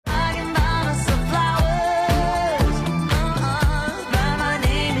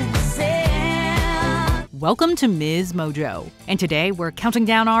Welcome to MsMojo, and today we're counting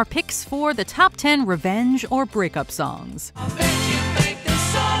down our picks for the top 10 revenge or breakup songs. I bet you think this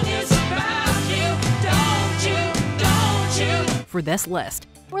song is about you, don't you? For this list,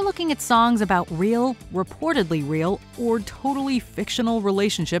 we're looking at songs about real, reportedly real, or totally fictional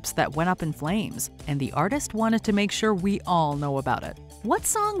relationships that went up in flames, and the artist wanted to make sure we all know about it. What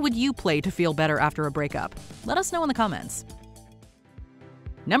song would you play to feel better after a breakup? Let us know in the comments.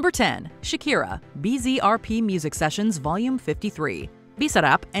 Number 10. Shakira, BZRP Music Sessions Volume 53,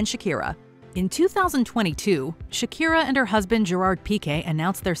 Bizarrap and Shakira. In 2022, Shakira and her husband Gerard Piqué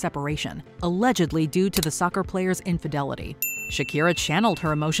announced their separation, allegedly due to the soccer player's infidelity. Shakira channeled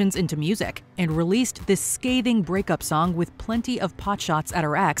her emotions into music and released this scathing breakup song with plenty of potshots at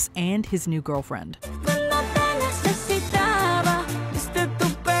her ex and his new girlfriend.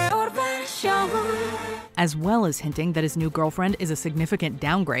 As well as hinting that his new girlfriend is a significant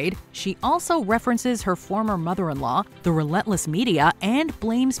downgrade, she also references her former mother-in-law, the relentless media, and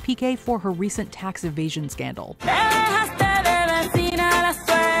blames Piqué for her recent tax evasion scandal.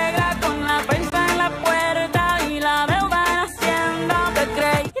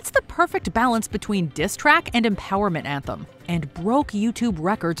 It's the perfect balance between diss track and empowerment anthem, and broke YouTube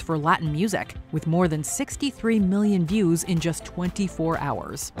records for Latin music, with more than 63 million views in just 24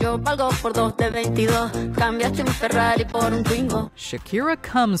 hours. Shakira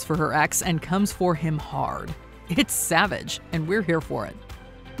comes for her ex and comes for him hard. It's savage, and we're here for it.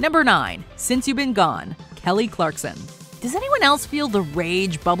 Number 9. Since You've Been Gone, Kelly Clarkson. Does anyone else feel the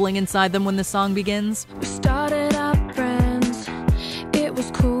rage bubbling inside them when the song begins? We started out friends. It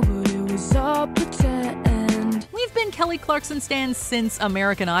was cool, but it was all pretend. We've been Kelly Clarkson stans since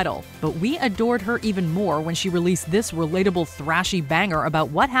American Idol, but we adored her even more when she released this relatable thrashy banger about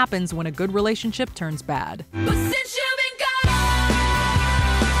what happens when a good relationship turns bad. But since you've been gone,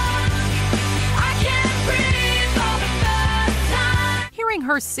 I can't breathe for the first time. Hearing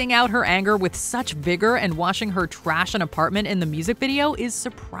her sing out her anger with such vigor and watching her trash an apartment in the music video is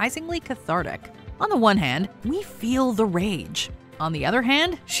surprisingly cathartic. On the one hand, we feel the rage. On the other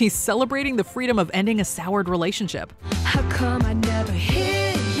hand, she's celebrating the freedom of ending a soured relationship. How come I never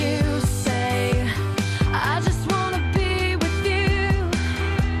hear you say, I just wanna be with you?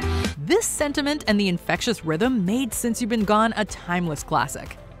 This sentiment and the infectious rhythm made Since You've Been Gone a timeless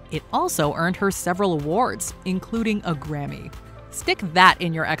classic. It also earned her several awards, including a Grammy. Stick that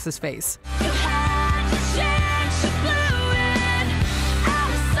in your ex's face. You had to change, you blew it out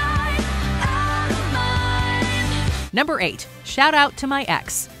of sight, out of mind. Number 8. Shout Out to My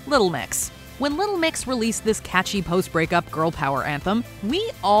Ex, Little Mix. When Little Mix released this catchy post-breakup girl power anthem,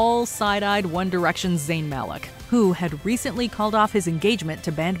 we all side-eyed One Direction's Zayn Malik, who had recently called off his engagement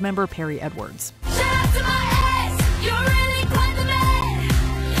to band member Perry Edwards. Shout out to my ex, you're really quite the man.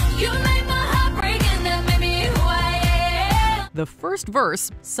 You made my heart break and that made me who I am. The first verse,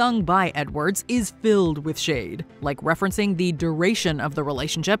 sung by Edwards, is filled with shade, like referencing the duration of the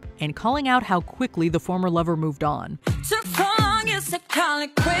relationship and calling out how quickly the former lover moved on. Took so long, you said call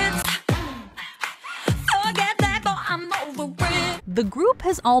it quits. Forget that, though I'm over it. The group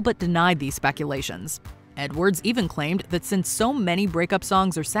has all but denied these speculations. Edwards even claimed that since so many breakup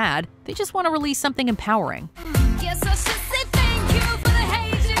songs are sad, they just want to release something empowering. Guess I should say thank you for the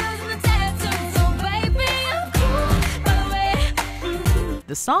hate and the tattoos, so baby, I'm cool, by the way.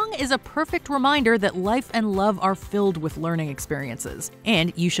 The song is a perfect reminder that life and love are filled with learning experiences,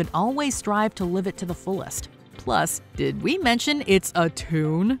 and you should always strive to live it to the fullest. Plus, did we mention it's a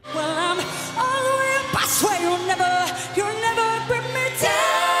tune? Well, I'm all the way up, I swear you'll never bring me down.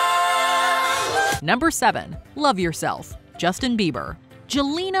 Number 7. Love Yourself, Justin Bieber.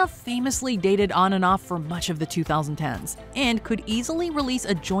 Jelena famously dated on and off for much of the 2010s, and could easily release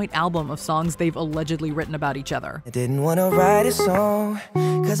a joint album of songs they've allegedly written about each other. I didn't want to write a song,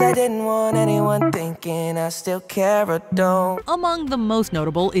 cause I didn't want anyone thinking I still care or don't. Among the most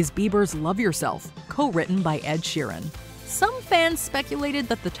notable is Bieber's Love Yourself, co-written by Ed Sheeran. Some fans speculated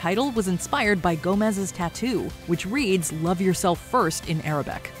that the title was inspired by Gomez's tattoo, which reads "Love Yourself First" in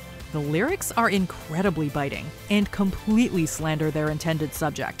Arabic. The lyrics are incredibly biting and completely slander their intended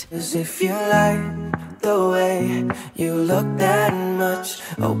subject. As if you like the way you look that much,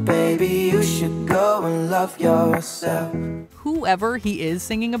 oh baby, you should go and love yourself. Whoever he is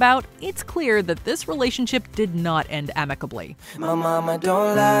singing about, it's clear that this relationship did not end amicably. My mama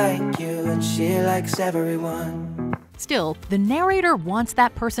don't like you and she likes everyone. Still, the narrator wants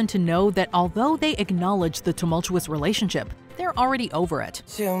that person to know that although they acknowledge the tumultuous relationship, they're already over it.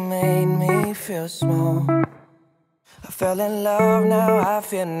 You made me feel small. I fell in love, now I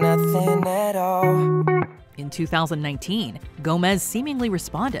feel nothing at all. In 2019, Gomez seemingly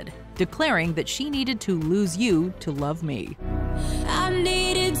responded, declaring that she needed to lose you to love me. I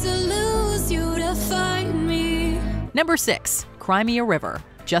needed to lose you to find me. Number 6, Cry Me a River,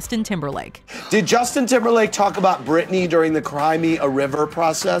 Justin Timberlake. Did Justin Timberlake talk about Britney during the Cry Me a River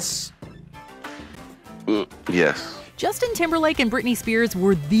process? Yes. Justin Timberlake and Britney Spears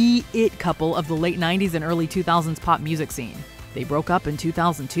were the it couple of the late 90s and early 2000s pop music scene. They broke up in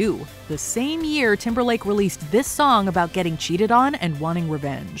 2002, the same year Timberlake released this song about getting cheated on and wanting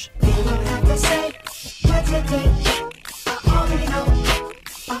revenge.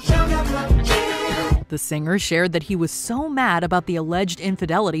 The singer shared that he was so mad about the alleged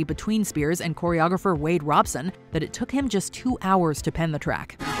infidelity between Spears and choreographer Wade Robson that it took him just 2 hours to pen the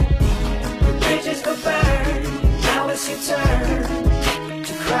track.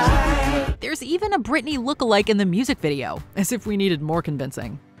 There's even a Britney lookalike in the music video, as if we needed more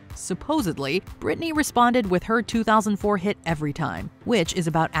convincing. Supposedly, Britney responded with her 2004 hit Every Time, which is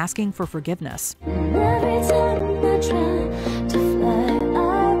about asking for forgiveness. Every time I try to fly, I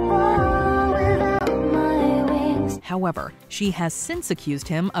fall without my wings. However, she has since accused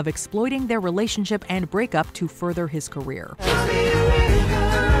him of exploiting their relationship and breakup to further his career.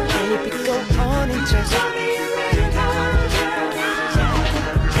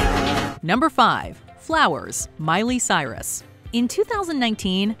 Number 5, Flowers, Miley Cyrus. In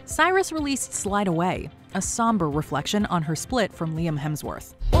 2019, Cyrus released Slide Away, a somber reflection on her split from Liam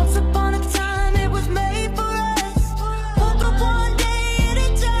Hemsworth. Once upon a time it was made for us. Woke up one day and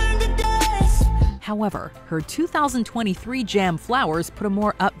it turned to dust. However, her 2023 jam Flowers put a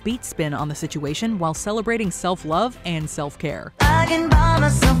more upbeat spin on the situation while celebrating self-love and self-care. I can buy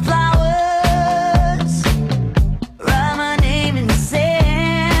myself flowers. Write my name in the sand.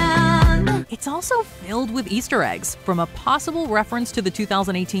 It's also filled with Easter eggs, from a possible reference to the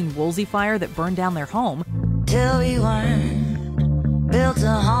 2018 Woolsey fire that burned down their home, Till we weren't. Built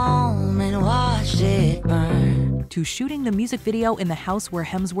a home and watched it burn. to shooting the music video in the house where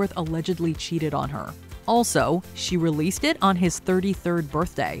Hemsworth allegedly cheated on her. Also, she released it on his 33rd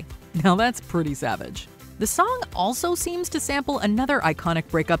birthday. Now that's pretty savage. The song also seems to sample another iconic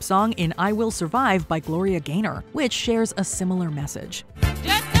breakup song in I Will Survive by Gloria Gaynor, which shares a similar message.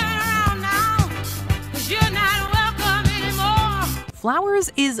 Just turn around now, 'cause you're not welcome anymore.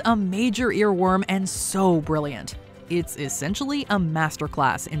 Flowers is a major earworm and so brilliant. It's essentially a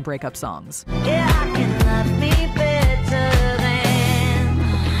masterclass in breakup songs. Yeah, I can love me better than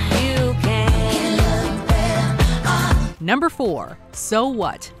you can. Number 4, So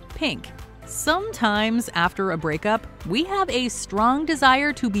What? Pink. Sometimes after a breakup, we have a strong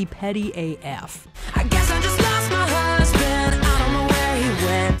desire to be petty AF. I guess I just lost my husband. I don't know where he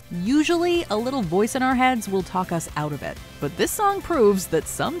went. Usually, a little voice in our heads will talk us out of it. But this song proves that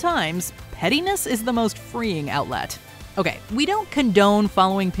sometimes pettiness is the most freeing outlet. Okay, we don't condone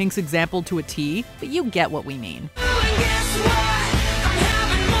following Pink's example to a T, but you get what we mean. And guess what? I'm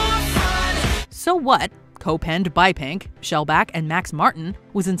having more fun. So What, co-penned by Pink, Shellback, and Max Martin,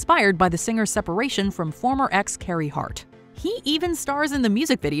 was inspired by the singer's separation from former ex Carrie Hart. He even stars in the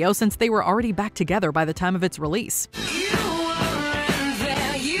music video since they were already back together by the time of its release. You weren't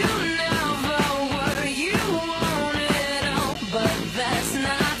there. You never were. You wanted all, but that's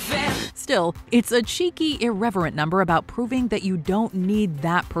not fair. Still, it's a cheeky, irreverent number about proving that you don't need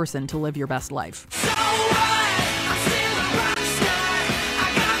that person to live your best life. So what? I'm still a rock star. I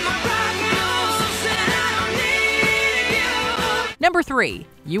got my rock moves and I don't need you. Number 3,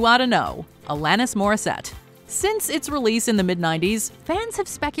 You Oughta Know, Alanis Morissette. Since its release in the mid-90s, fans have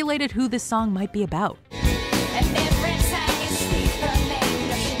speculated who this song might be about. And every time you speak her name,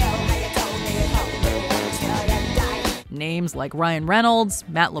 don't you know how you told me all the words till you die? Names like Ryan Reynolds,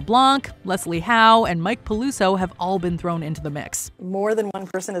 Matt LeBlanc, Leslie Howe, and Mike Peluso have all been thrown into the mix. More than one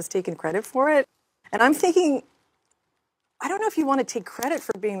person has taken credit for it. And I'm thinking, I don't know if you want to take credit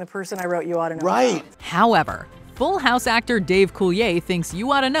for being the person I wrote You Oughta Know. Right. However, Full House actor Dave Coulier thinks You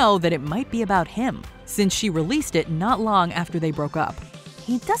Oughta Know that it might be about him, since she released it not long after they broke up.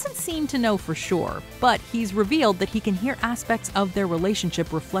 He doesn't seem to know for sure, but he's revealed that he can hear aspects of their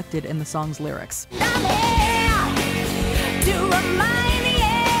relationship reflected in the song's lyrics. I'm here to remind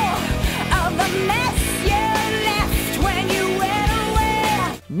you of the mess you left when you went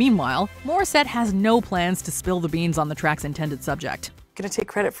away. Meanwhile, Morissette has no plans to spill the beans on the track's intended subject. Going to take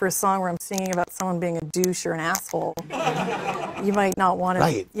credit for a song where I'm singing about someone being a douche or an asshole. You might not want to.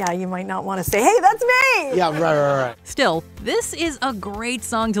 Right. Yeah, you might not want to say, "Hey, that's me." Yeah, right. Still, this is a great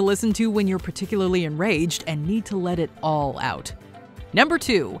song to listen to when you're particularly enraged and need to let it all out. Number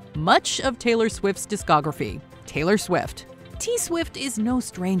 2, much of Taylor Swift's discography, Taylor Swift. T Swift is no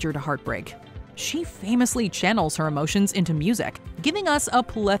stranger to heartbreak. she famously channels her emotions into music, giving us a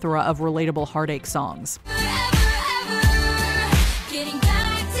plethora of relatable heartache songs.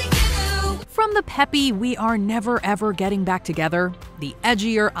 From the peppy "We Are Never Ever Getting Back Together," the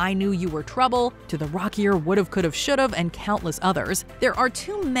edgier "I Knew You Were Trouble," to the rockier "Would've, Could've, Should've," and countless others, there are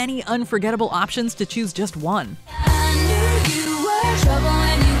too many unforgettable options to choose just one.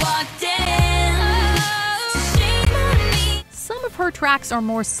 Some of her tracks are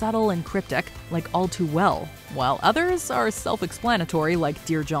more subtle and cryptic, like "All Too Well," while others are self-explanatory, like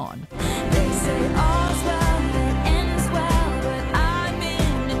 "Dear John."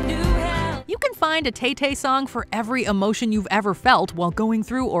 You can find a Tay-Tay song for every emotion you've ever felt while going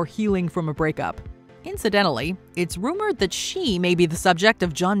through or healing from a breakup. Incidentally, it's rumored that she may be the subject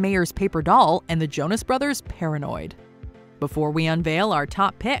of John Mayer's Paper Doll and the Jonas Brothers' Paranoid. Before we unveil our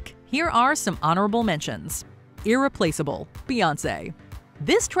top pick, here are some honorable mentions. Irreplaceable, Beyoncé.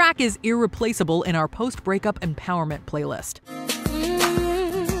 This track is irreplaceable in our post-breakup empowerment playlist.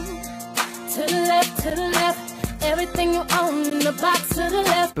 To the left, everything you own in the box to the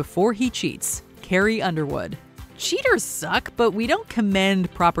left. Before He Cheats, Carrie Underwood. Cheaters suck, but we don't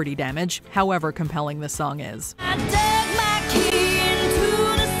commend property damage, however compelling this song is. I dug my key into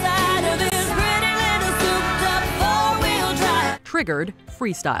the side of this pretty little souped-up four-wheel drive. Triggered,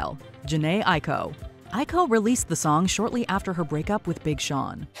 Freestyle, Janae Aiko. Aiko released the song shortly after her breakup with Big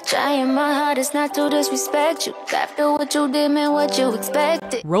Sean. Trying my hardest not to disrespect you. After what you did, man, what you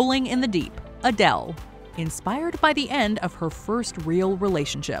expected. Rolling in the Deep, Adele. Inspired by the end of her first real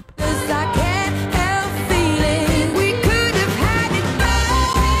relationship. I can't help feeling we could have had it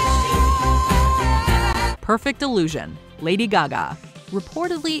better. Perfect Illusion, Lady Gaga.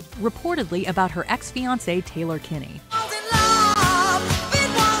 Reportedly about her ex-fiancé Taylor Kinney.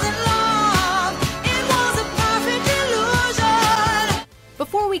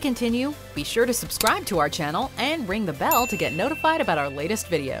 Before we continue, be sure to subscribe to our channel and ring the bell to get notified about our latest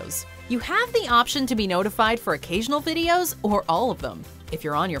videos. You have the option to be notified for occasional videos or all of them. If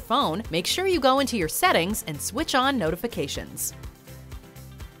you're on your phone, make sure you go into your settings and switch on notifications.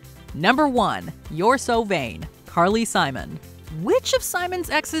 Number 1, You're So Vain, Carly Simon. Which of Simon's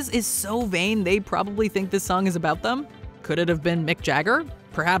exes is so vain they probably think this song is about them? Could it have been Mick Jagger?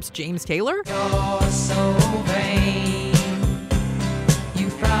 Perhaps James Taylor? You're so vain. You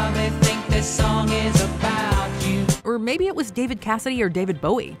probably think this song is about you. Or maybe it was David Cassidy or David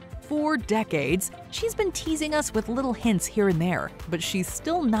Bowie. For decades, she's been teasing us with little hints here and there, but she's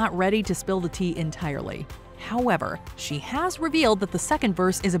still not ready to spill the tea entirely. However, she has revealed that the second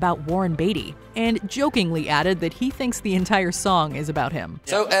verse is about Warren Beatty, and jokingly added that he thinks the entire song is about him.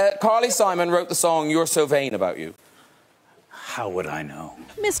 So, Carly Simon wrote the song You're So Vain about you. How would I know?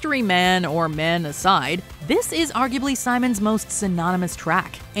 Mystery man or men aside, this is arguably Simon's most synonymous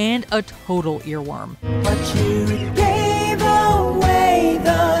track, and a total earworm. But you gave away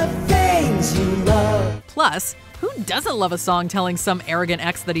the things you love. Plus, who doesn't love a song telling some arrogant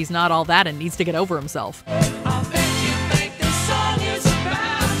ex that he's not all that and needs to get over himself? I bet you think this song is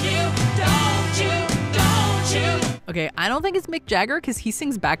about you, don't you? Okay, I don't think it's Mick Jagger because he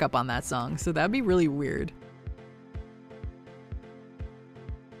sings backup on that song, so that'd be really weird.